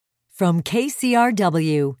From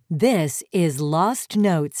KCRW, this is Lost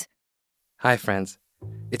Notes. Hi, friends.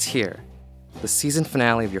 It's here, the season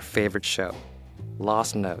finale of your favorite show,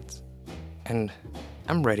 Lost Notes. And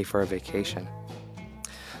I'm ready for a vacation.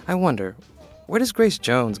 I wonder, where does Grace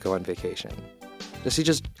Jones go on vacation? Does she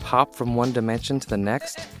just hop from one dimension to the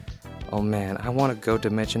next? Oh man, I want to go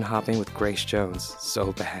dimension hopping with Grace Jones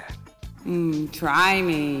so bad. Try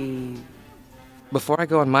me. Before I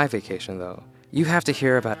go on my vacation, though, you have to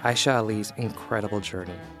hear about Aisha Ali's incredible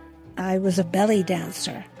journey. I was a belly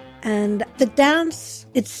dancer, and the dance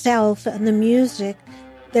itself and the music,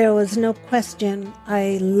 there was no question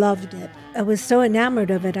I loved it. I was so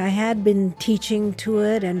enamored of it. I had been teaching to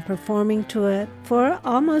it and performing to it for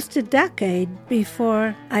almost a decade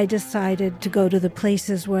before I decided to go to the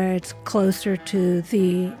places where it's closer to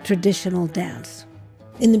the traditional dance.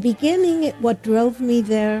 In the beginning, what drove me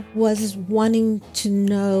there was wanting to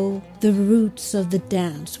know the roots of the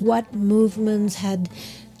dance, what movements had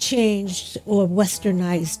changed or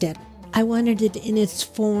westernized it. I wanted it in its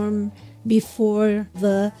form before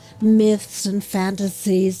the myths and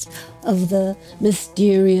fantasies of the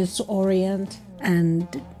mysterious Orient.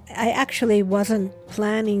 And I actually wasn't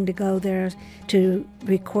planning to go there to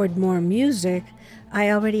record more music.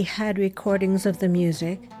 I already had recordings of the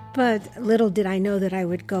music. But little did I know that I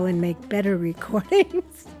would go and make better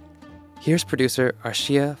recordings. Here's producer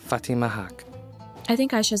Arshia Fatima Haq. I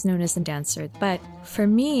think Aisha's known as a dancer, but for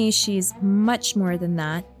me, she's much more than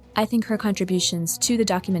that. I think her contributions to the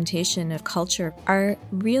documentation of culture are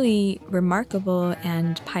really remarkable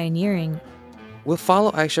and pioneering. We'll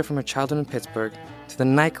follow Aisha from her childhood in Pittsburgh to the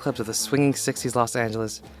nightclubs of the swinging 60s Los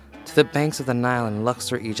Angeles, to the banks of the Nile in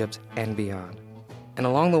Luxor, Egypt, and beyond. And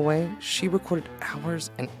along the way, she recorded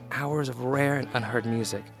hours and hours of rare and unheard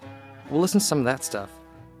music. We'll listen to some of that stuff,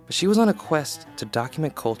 but she was on a quest to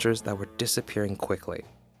document cultures that were disappearing quickly.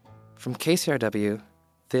 From KCRW,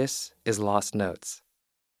 this is Lost Notes.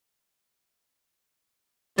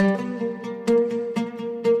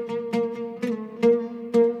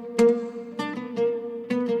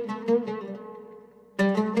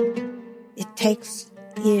 It takes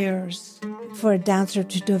years for a dancer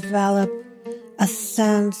to develop a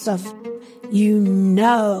sense of,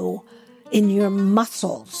 in your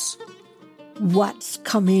muscles what's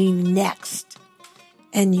coming next,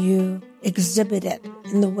 and you exhibit it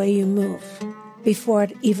in the way you move before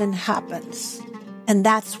it even happens. And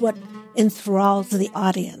that's what enthralls the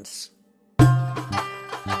audience.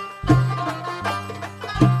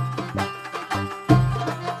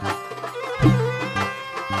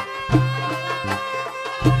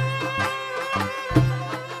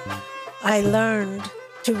 I learned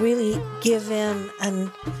to really give in and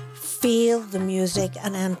feel the music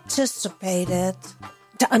and anticipate it,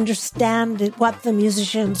 to understand what the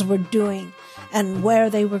musicians were doing and where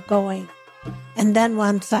they were going. And then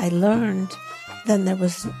once I learned, then there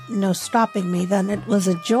was no stopping me. Then it was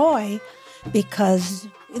a joy because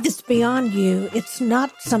it's beyond you. It's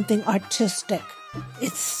not something artistic.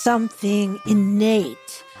 It's something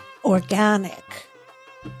innate, organic.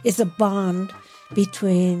 It's a bond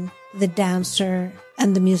between the dancer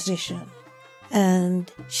and the musician. And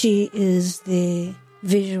she is the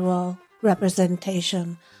visual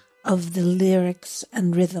representation of the lyrics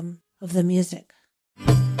and rhythm of the music.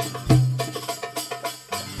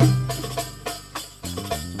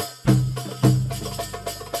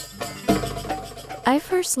 I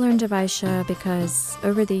first learned of Aisha because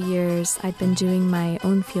over the years I'd been doing my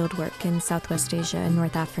own field work in Southwest Asia and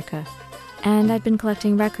North Africa, and I'd been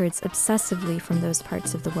collecting records obsessively from those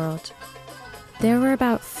parts of the world. There were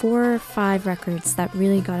about 4 or 5 records that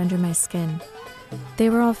really got under my skin. They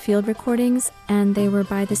were all field recordings, and they were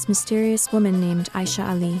by this mysterious woman named Aisha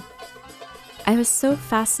Ali. I was so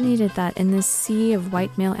fascinated that in this sea of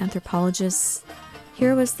white male anthropologists,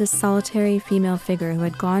 here was this solitary female figure who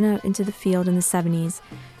had gone out into the field in the 70s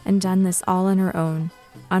and done this all on her own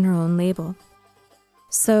label.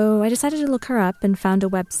 So I decided to look her up and found a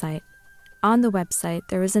website. On the website,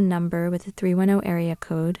 there was a number with a 310 area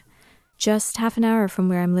code, just half an hour from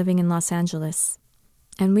where I'm living in Los Angeles.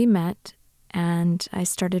 And we met, and I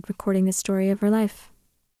started recording the story of her life.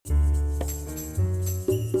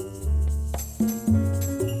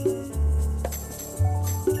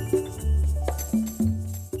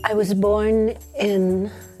 I was born in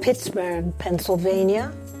Pittsburgh,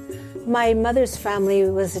 Pennsylvania. My mother's family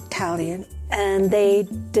was Italian, and they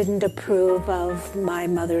didn't approve of my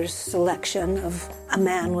mother's selection of a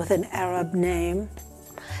man with an Arab name.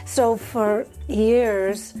 So for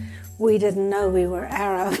years, we didn't know we were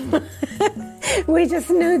Arab. We just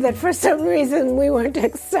knew that for some reason we weren't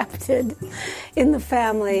accepted in the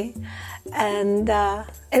family. And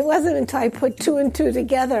It wasn't until I put two and two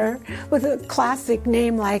together with a classic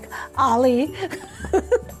name like Ali.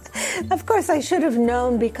 Of course, I should have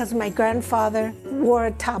known because my grandfather wore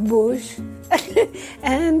a tabouche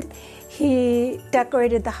and he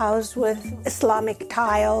decorated the house with Islamic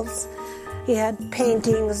tiles. He had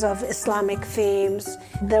paintings of Islamic themes.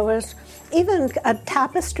 There was even a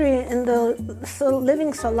tapestry in the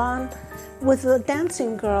living salon with a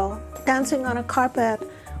dancing girl dancing on a carpet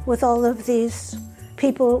with all of these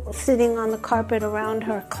people sitting on the carpet around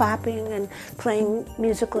her, clapping and playing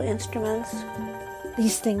musical instruments.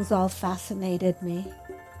 These things all fascinated me.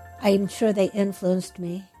 I'm sure they influenced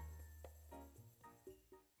me.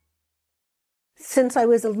 Since I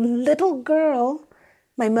was a little girl,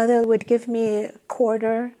 my mother would give me a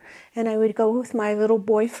quarter, and I would go with my little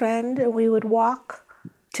boyfriend, and we would walk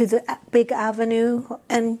to the big avenue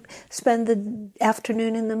and spend the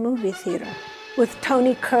afternoon in the movie theater with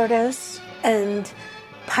Tony Curtis and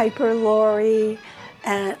Piper Laurie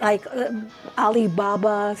and like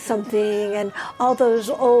Alibaba something and all those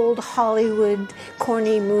old Hollywood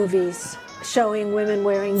corny movies showing women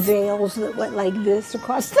wearing veils that went like this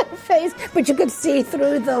across their face, but you could see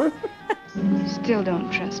through them. Still don't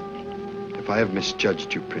trust me. If I have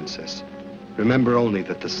misjudged you, Princess, remember only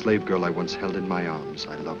that the slave girl I once held in my arms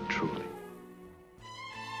I loved truly.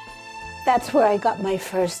 That's where I got my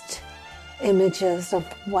first images of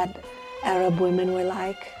what Arab women were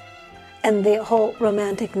like. And the whole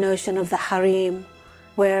romantic notion of the harem,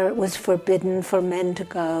 where it was forbidden for men to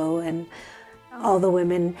go, and all the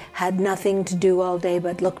women had nothing to do all day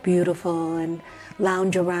but look beautiful and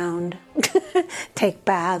lounge around, take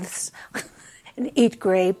baths, and eat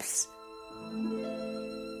grapes.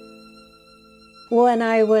 When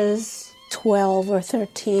I was 12 or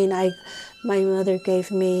 13, my mother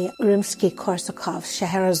gave me Rimsky-Korsakov's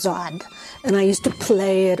Scheherazade, and I used to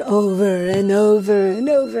play it over and over and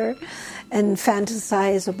over and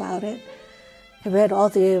fantasize about it. I read all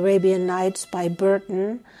the Arabian Nights by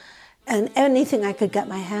Burton, and anything I could get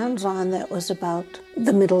my hands on that was about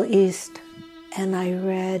the Middle East. And I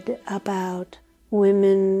read about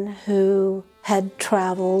women who had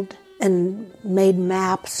traveled and made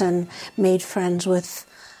maps and made friends with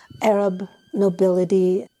Arab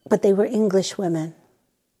nobility, but they were English women.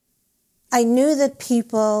 I knew that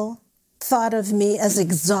people thought of me as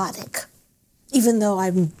exotic, even though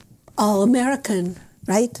I'm all American,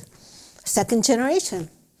 right? Second generation.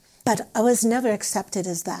 But I was never accepted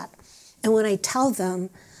as that. And when I tell them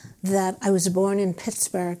that I was born in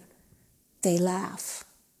Pittsburgh, they laugh.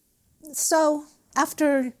 So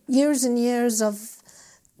after years and years of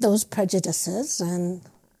those prejudices and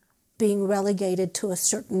being relegated to a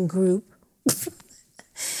certain group,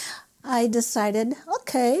 I decided,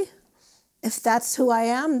 okay, if that's who I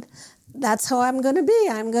am, that's how I'm going to be.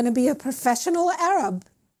 I'm going to be a professional Arab.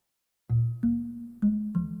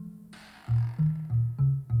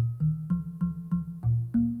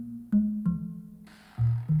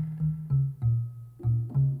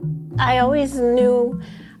 I always knew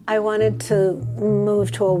I wanted to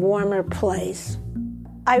move to a warmer place.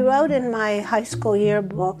 I wrote in my high school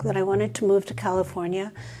yearbook that I wanted to move to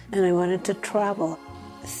California and I wanted to travel.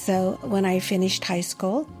 So when I finished high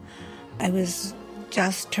school, I was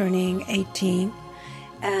just turning 18,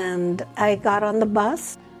 and I got on the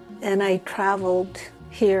bus and I traveled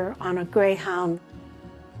here on a Greyhound.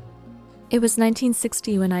 It was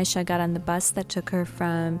 1960 when Aisha got on the bus that took her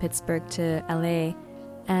from Pittsburgh to LA.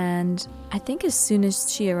 And I think as soon as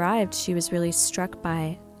she arrived, she was really struck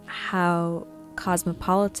by how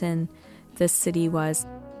cosmopolitan this city was.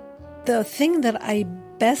 The thing that I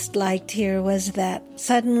best liked here was that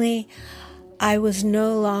suddenly I was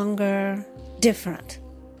no longer different.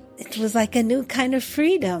 It was like a new kind of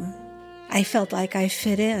freedom. I felt like I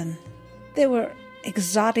fit in. There were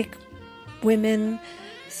exotic women.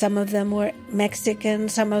 Some of them were Mexican,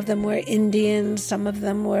 some of them were Indian, some of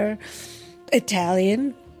them were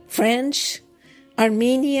Italian, French,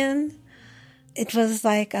 Armenian. It was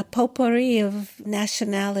like a potpourri of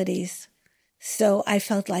nationalities. So I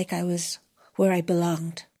felt like I was where I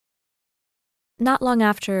belonged. Not long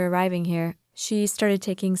after arriving here, she started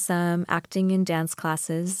taking some acting and dance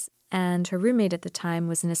classes, and her roommate at the time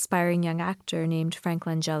was an aspiring young actor named Frank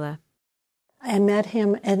Langella. I met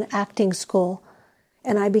him in acting school,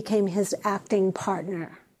 and I became his acting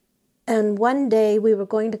partner. And one day we were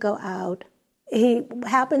going to go out. He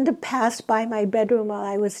happened to pass by my bedroom while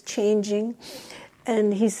I was changing,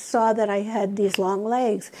 and he saw that I had these long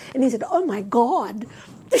legs. And he said, "Oh, my God,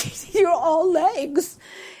 you're all legs.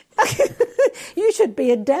 You should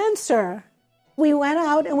be a dancer." We went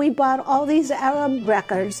out and we bought all these Arab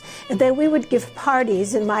records, and then we would give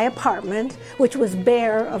parties in my apartment, which was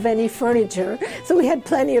bare of any furniture, so we had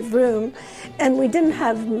plenty of room, and we didn't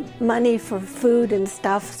have money for food and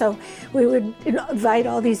stuff, so we would invite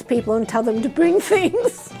all these people and tell them to bring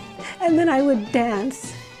things, and then I would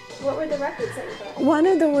dance. What were the records that you bought? One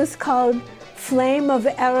of them was called Flame of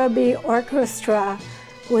Araby Orchestra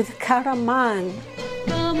with Karaman.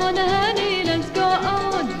 Come on honey, let's go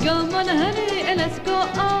out. Come on honey, let's go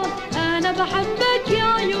out. أنا بحبك يا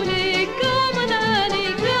عيوني. Come on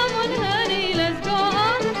honey, let's go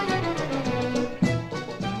out.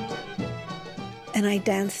 And I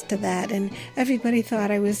danced to that, and everybody thought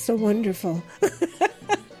I was so wonderful.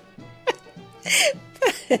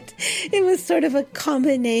 But it was sort of a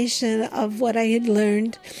combination of what I had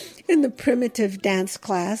learned in the primitive dance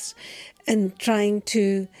class and trying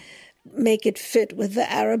to make it fit with the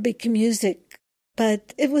Arabic music.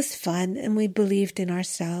 But it was fun, and we believed in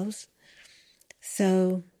ourselves.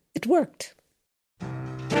 So it worked.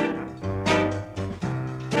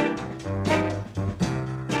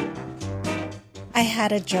 I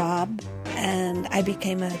had a job, and I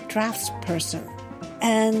became a draftsperson.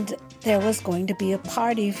 And there was going to be a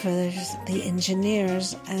party for the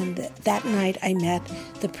engineers, and that night I met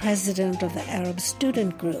the president of the Arab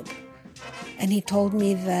student group. And he told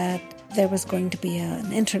me that there was going to be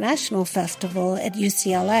an international festival at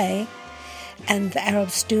UCLA, and the Arab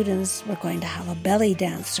students were going to have a belly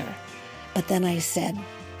dancer. But then I said,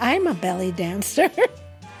 I'm a belly dancer.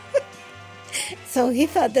 So he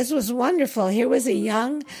thought this was wonderful. Here was a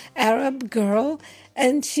young Arab girl,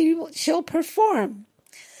 and she'll perform.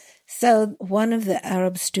 So one of the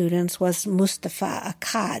Arab students was Mustafa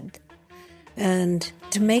Akkad. And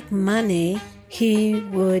to make money, he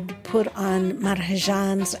would put on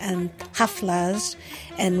marhajans and haflas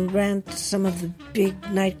and rent some of the big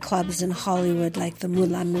nightclubs in Hollywood, like the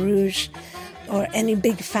Moulin Rouge, or any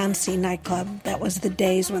big fancy nightclub. That was the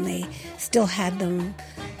days when they still had them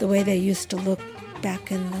the way they used to look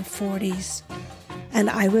back in the 40s. And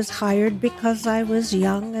I was hired because I was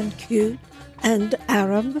young and cute and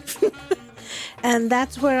Arab. And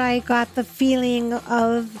that's where I got the feeling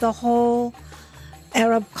of the whole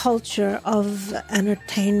Arab culture of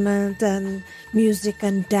entertainment and music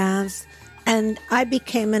and dance. And I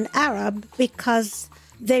became an Arab because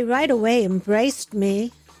they right away embraced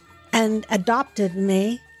me and adopted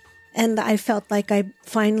me, and I felt like I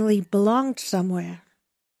finally belonged somewhere.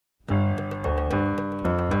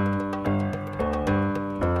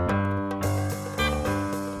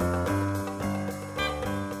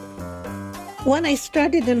 When I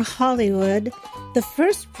started in Hollywood, the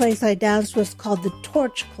first place I danced was called the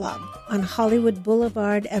Torch Club on Hollywood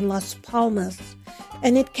Boulevard and Las Palmas.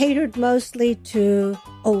 And it catered mostly to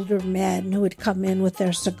older men who would come in with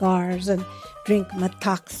their cigars and drink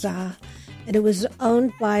metaxa. And it was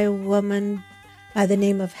owned by a woman by the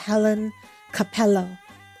name of Helen Capello.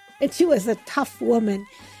 And she was a tough woman.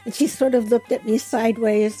 And she sort of looked at me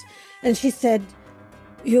sideways and she said,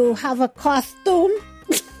 "You have a costume?"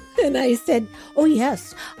 And I said, "Oh,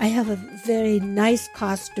 yes, I have a very nice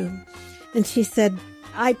costume." And she said,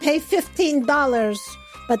 "I pay $15,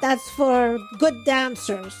 but that's for good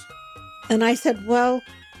dancers." And I said, "Well,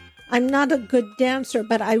 I'm not a good dancer,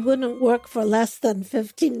 but I wouldn't work for less than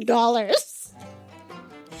 $15.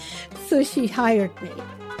 So she hired me.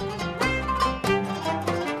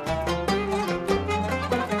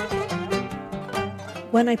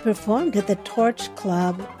 When I performed at the Torch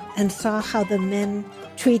Club and saw how the men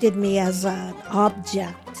treated me as an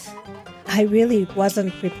object, I really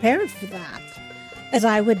wasn't prepared for that. As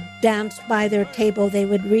I would dance by their table, they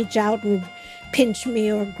would reach out and pinch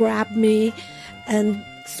me or grab me and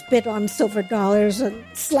spit on silver dollars and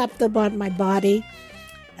slap them on my body.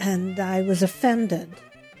 And I was offended.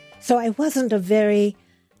 So I wasn't a very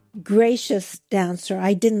gracious dancer.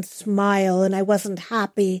 I didn't smile and I wasn't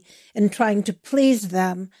happy and trying to please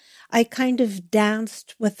them. I kind of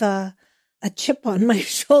danced with a chip on my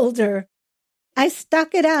shoulder. I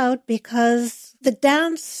stuck it out because the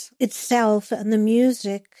dance itself and the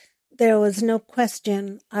music, there was no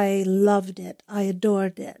question. I loved it. I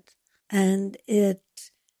adored it. And it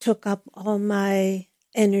took up all my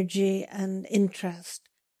energy and interest.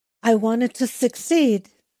 I wanted to succeed,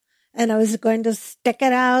 and I was going to stick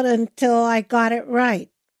it out until I got it right.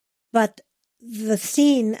 But the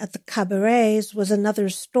scene at the cabarets was another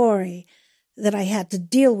story that I had to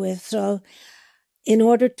deal with. So in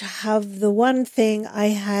order to have the one thing, I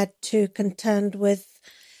had to contend with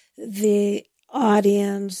the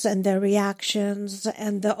audience and their reactions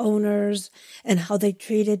and the owners and how they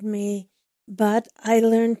treated me. But I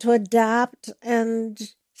learned to adapt and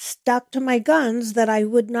stuck to my guns that I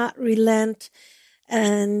would not relent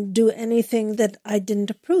and do anything that I didn't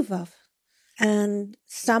approve of. And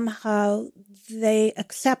somehow they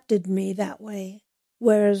accepted me that way.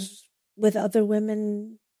 Whereas with other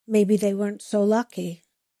women, maybe they weren't so lucky.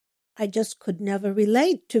 I just could never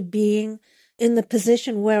relate to being in the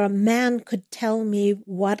position where a man could tell me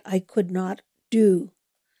what I could not do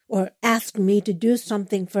or ask me to do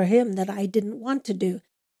something for him that I didn't want to do.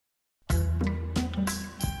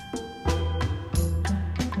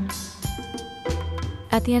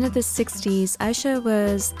 At the end of the 60s, Aisha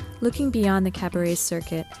was looking beyond the cabaret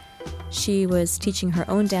circuit. She was teaching her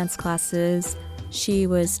own dance classes, she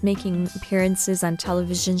was making appearances on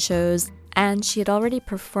television shows, and she had already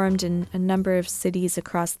performed in a number of cities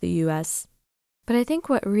across the U.S. But I think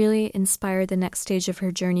what really inspired the next stage of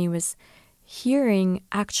her journey was hearing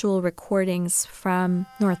actual recordings from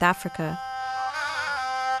North Africa.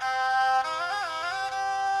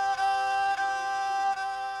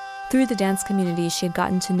 Through the dance community, she had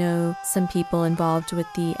gotten to know some people involved with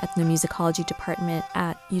the ethnomusicology department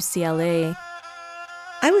at UCLA.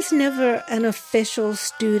 I was never an official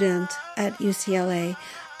student at UCLA.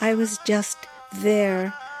 I was just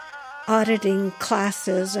there auditing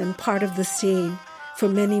classes and part of the scene for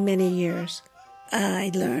many, many years. I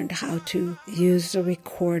learned how to use a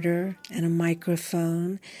recorder and a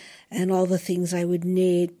microphone and all the things I would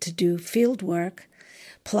need to do field work.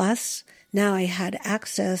 Plus, now I had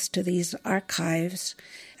access to these archives,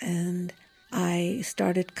 and I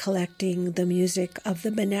started collecting the music of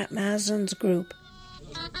the Benet Mazins group.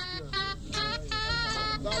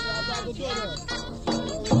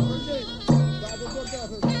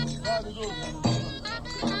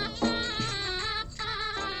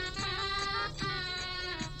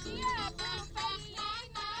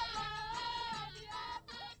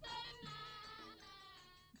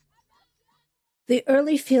 The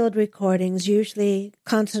early field recordings usually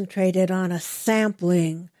concentrated on a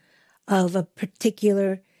sampling of a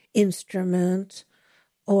particular instrument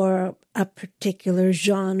or a particular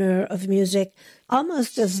genre of music,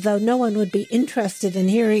 almost as though no one would be interested in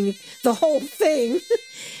hearing the whole thing.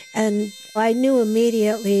 And I knew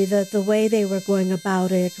immediately that the way they were going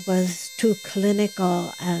about it was too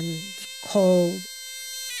clinical and cold.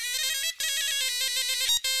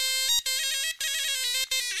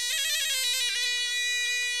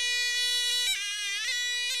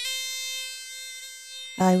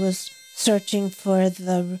 I was searching for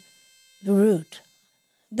the root,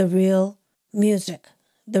 the real music,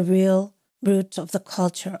 the real roots of the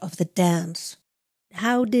culture of the dance.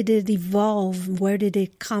 How did it evolve? Where did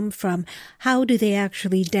it come from? How do they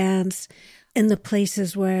actually dance in the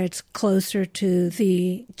places where it's closer to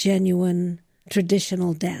the genuine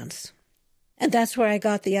traditional dance? And that's where I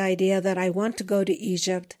got the idea that I want to go to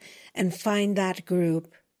Egypt and find that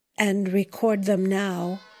group and record them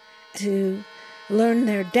now to learn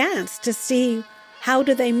their dance, to see how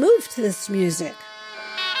do they move to this music.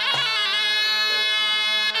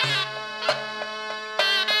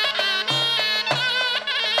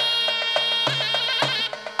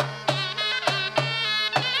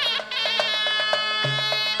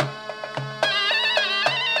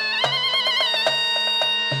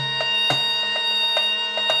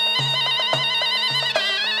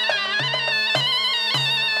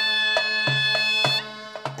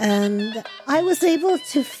 And I was able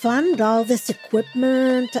to fund all this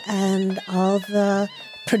equipment and all the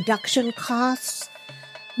production costs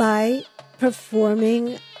by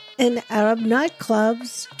performing in Arab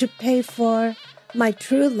nightclubs to pay for my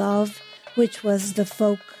true love, which was the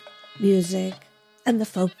folk music and the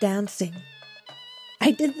folk dancing.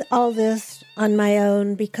 I did all this on my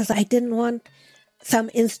own because I didn't want some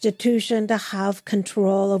institution to have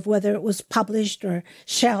control of whether it was published or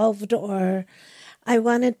shelved, or I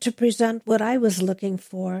wanted to present what I was looking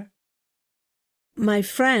for. My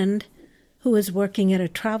friend, who was working at a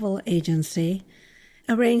travel agency,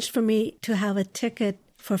 arranged for me to have a ticket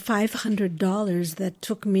for $500 that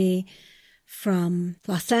took me from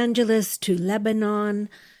Los Angeles to Lebanon,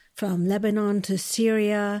 from Lebanon to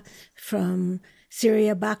Syria, from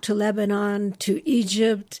Syria back to Lebanon to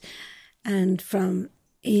Egypt, and from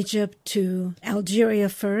Egypt to Algeria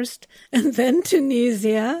first, and then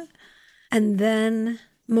Tunisia, and then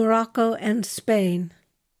Morocco and Spain.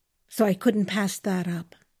 So I couldn't pass that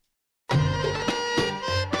up.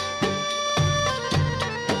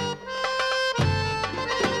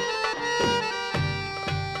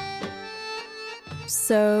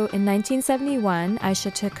 So in 1971,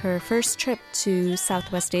 Aisha took her first trip to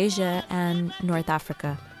Southwest Asia and North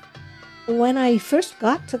Africa. When I first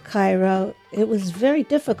got to Cairo, it was very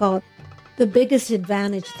difficult. The biggest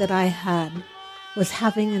advantage that I had was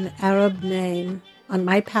having an Arab name on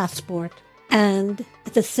my passport. And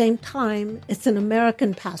at the same time, it's an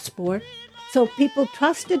American passport. So people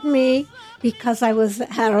trusted me because I was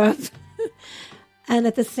Arab. And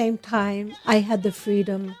at the same time, I had the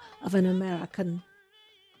freedom of an American.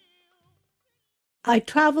 I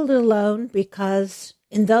traveled alone because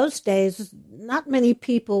in those days, not many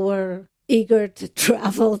people were eager to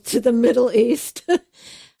travel to the Middle East,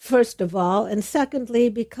 first of all. And secondly,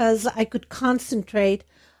 because I could concentrate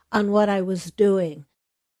on what I was doing.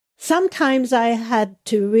 Sometimes I had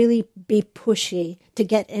to really be pushy to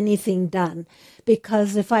get anything done,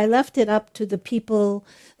 because if I left it up to the people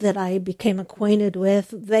that I became acquainted with,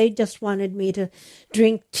 they just wanted me to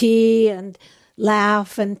drink tea and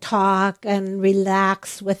laugh and talk and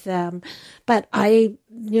relax with them. But I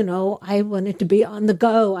wanted to be on the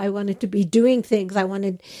go. I wanted to be doing things. I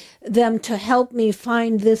wanted them to help me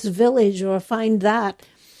find this village or find that.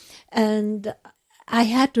 And I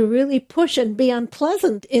had to really push and be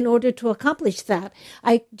unpleasant in order to accomplish that.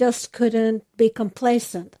 I just couldn't be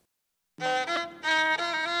complacent.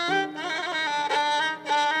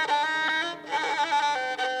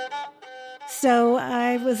 So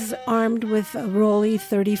I was armed with a Rolly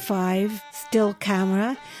 35 still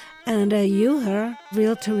camera and a unheard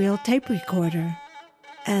reel-to-reel tape recorder.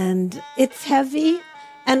 And it's heavy,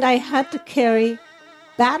 and I had to carry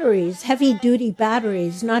batteries, heavy-duty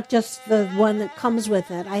batteries, not just the one that comes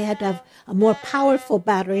with it. I had to have a more powerful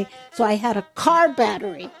battery, so I had a car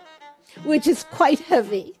battery, which is quite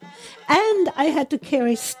heavy. And I had to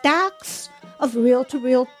carry stacks of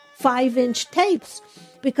reel-to-reel 5-inch tapes,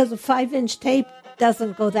 because a 5-inch tape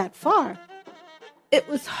doesn't go that far. It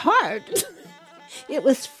was hard. It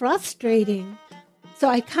was frustrating. So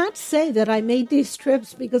I can't say that I made these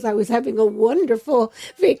trips because I was having a wonderful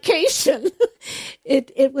vacation.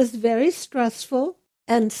 It was very stressful.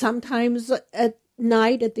 And sometimes at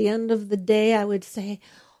night, at the end of the day, I would say,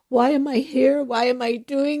 why am I here? Why am I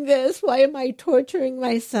doing this? Why am I torturing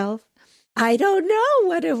myself? I don't know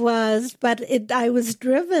what it was, but I was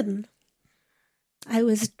driven. I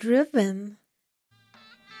was driven.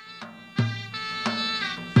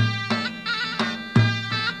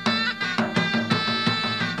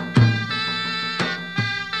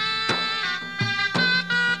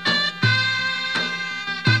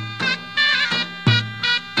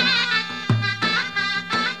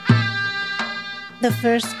 The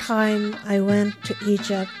first time I went to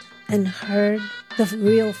Egypt and heard the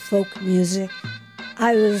real folk music,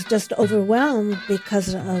 I was just overwhelmed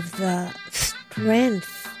because of the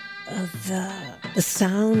strength of the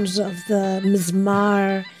sounds of the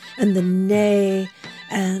mizmar and the ney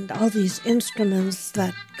and all these instruments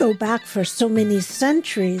that go back for so many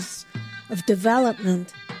centuries of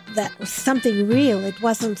development. That was something real. It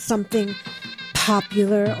wasn't something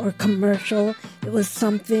popular or commercial. It was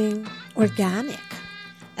something organic.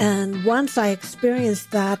 And once I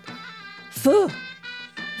experienced that,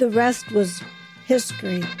 the rest was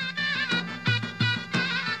history.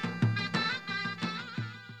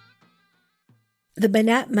 The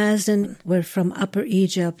Banat Mazen were from Upper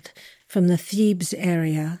Egypt, from the Thebes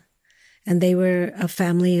area, and they were a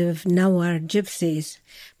family of Nawar gypsies.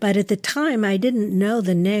 But at the time, I didn't know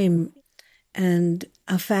the name, and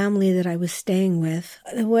a family that I was staying with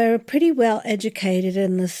were pretty well educated,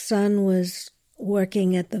 and the son was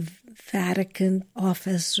working at the Vatican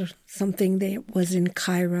office or something that was in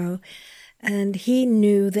Cairo, and he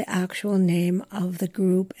knew the actual name of the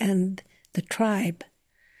group and the tribe.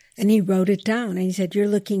 And he wrote it down, and he said, you're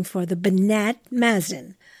looking for the Banat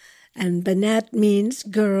Mazen. And Banat means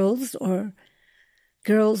girls, or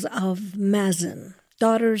girls of Mazen,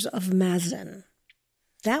 daughters of Mazen.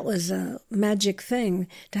 That was a magic thing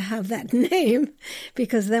to have that name,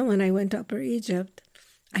 because then when I went to Upper Egypt,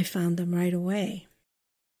 I found them right away.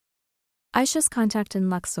 Aisha's contact in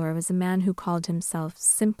Luxor was a man who called himself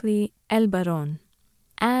simply El Baron.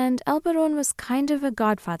 And El Baron was kind of a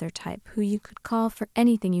godfather type who you could call for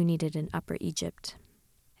anything you needed in Upper Egypt.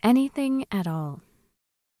 Anything at all.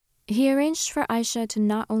 He arranged for Aisha to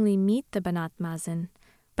not only meet the Banat Mazen,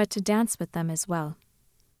 but to dance with them as well.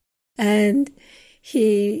 And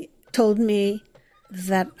he told me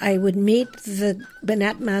that I would meet the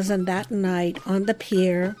Banat Mazen that night on the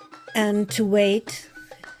pier, and to wait.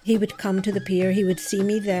 He would come to the pier, he would see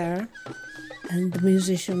me there, and the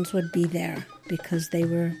musicians would be there because they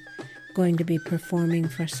were going to be performing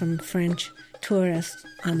for some French tourists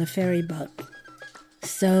on the ferry boat.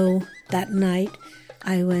 So that night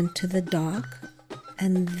I went to the dock,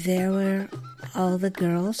 and there were all the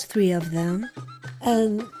girls, 3 of them.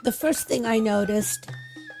 And the first thing I noticed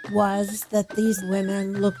was that these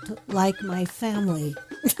women looked like my family.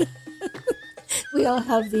 We all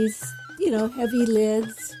have these, heavy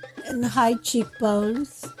lids and high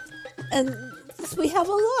cheekbones. And we have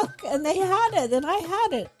a look, and they had it, and I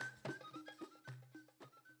had it.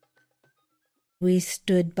 We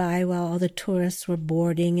stood by while all the tourists were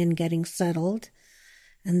boarding and getting settled.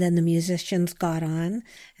 And then the musicians got on,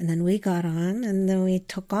 and then we got on, and then we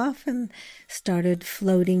took off and started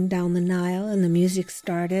floating down the Nile, and the music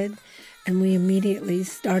started, and we immediately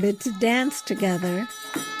started to dance together.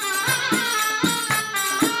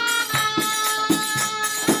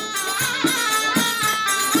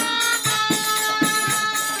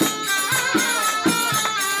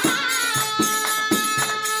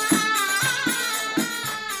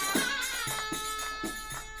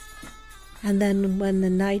 And then when the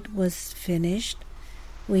night was finished,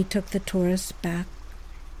 we took the tourists back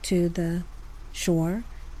to the shore,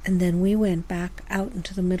 and then we went back out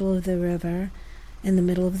into the middle of the river in the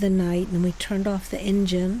middle of the night, and we turned off the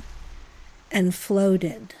engine and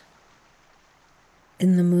floated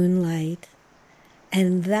in the moonlight.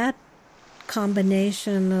 And that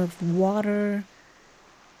combination of water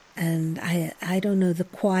and I don't know, the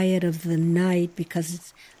quiet of the night, because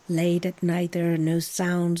it's late at night, there are no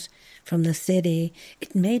sounds from the city.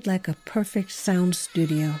 It made like a perfect sound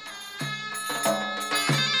studio.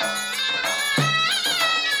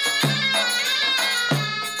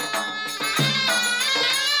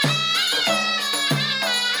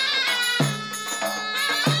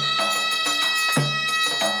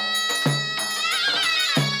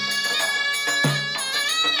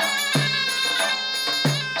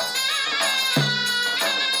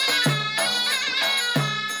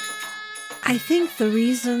 I think the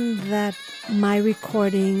reason that my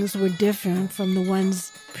recordings were different from the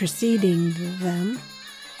ones preceding them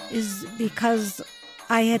is because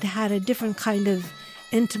I had had a different kind of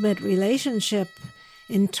intimate relationship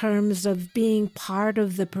in terms of being part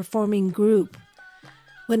of the performing group.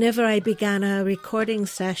 Whenever I began a recording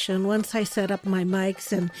session, once I set up my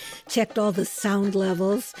mics and checked all the sound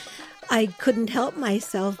levels, I couldn't help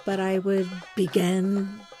myself, but I would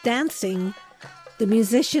begin dancing. The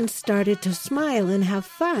musicians started to smile and have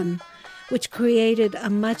fun, which created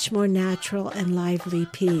a much more natural and lively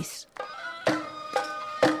piece.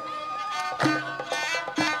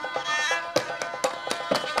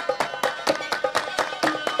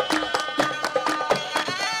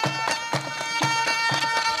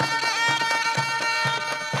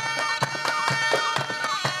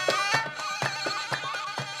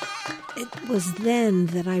 It was then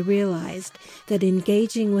that I realized that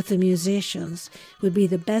engaging with the musicians would be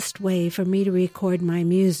the best way for me to record my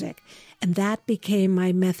music, and that became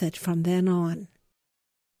my method from then on.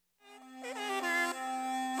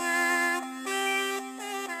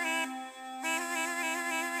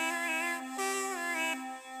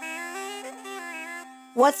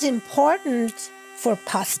 What's important for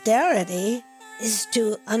posterity is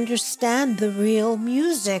to understand the real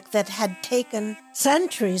music that had taken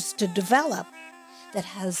centuries to develop, that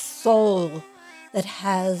has soul, that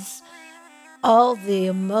has all the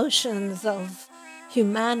emotions of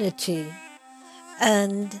humanity,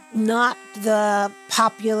 and not the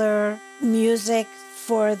popular music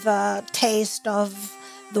for the taste of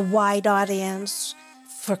the wide audience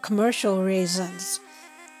for commercial reasons.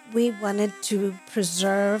 We wanted to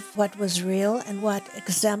preserve what was real and what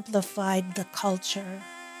exemplified the culture.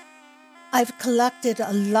 I've collected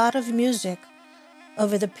a lot of music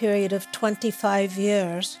over the period of 25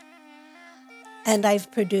 years, and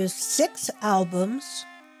I've produced 6 albums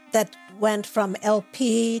that went from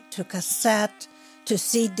LP to cassette to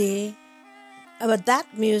CD. But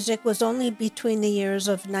that music was only between the years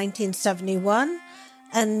of 1971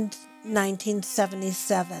 and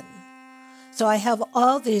 1977. So I have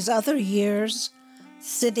all these other years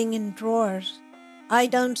sitting in drawers. I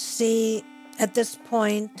don't see at this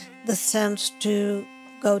point the sense to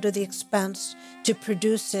go to the expense to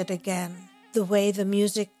produce it again, the way the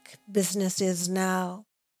music business is now.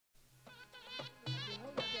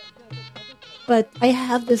 But I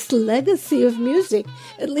have this legacy of music.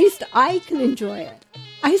 At least I can enjoy it.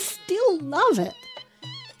 I still love it.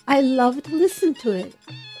 I love to listen to it.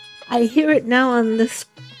 I hear it now on this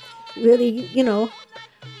really,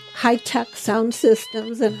 high-tech sound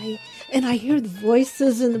systems, and I hear the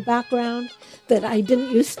voices in the background that I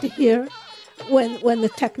didn't used to hear when the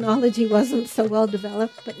technology wasn't so well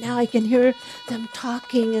developed. But now I can hear them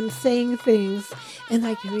talking and saying things, and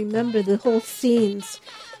I can remember the whole scenes,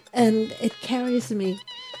 and it carries me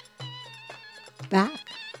back.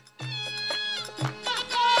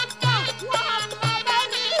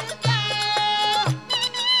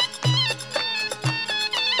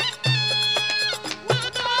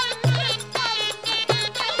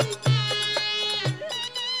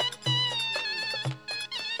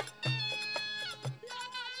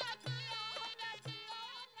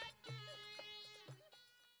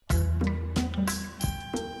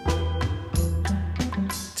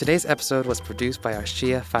 Today's episode was produced by our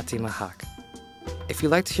Shia Fatima Haq. If you'd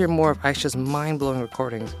like to hear more of Aisha's mind-blowing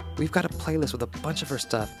recordings, we've got a playlist with a bunch of her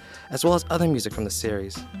stuff, as well as other music from the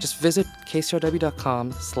series. Just visit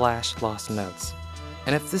kcrw.com/lostnotes.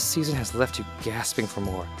 And if this season has left you gasping for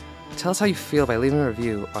more, tell us how you feel by leaving a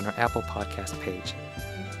review on our Apple Podcast page.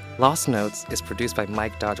 Lost Notes is produced by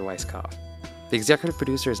Mike Dodge-Weiskopf. The executive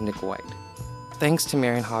producer is Nick White. Thanks to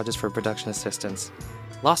Marion Hodges for production assistance.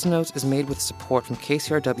 Lost Notes is made with support from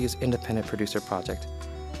KCRW's Independent Producer Project.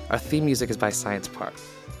 Our theme music is by Science Park.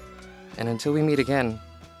 And until we meet again,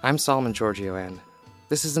 I'm Solomon Giorgio, and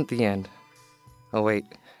this isn't the end. Oh wait,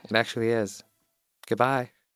 it actually is. Goodbye.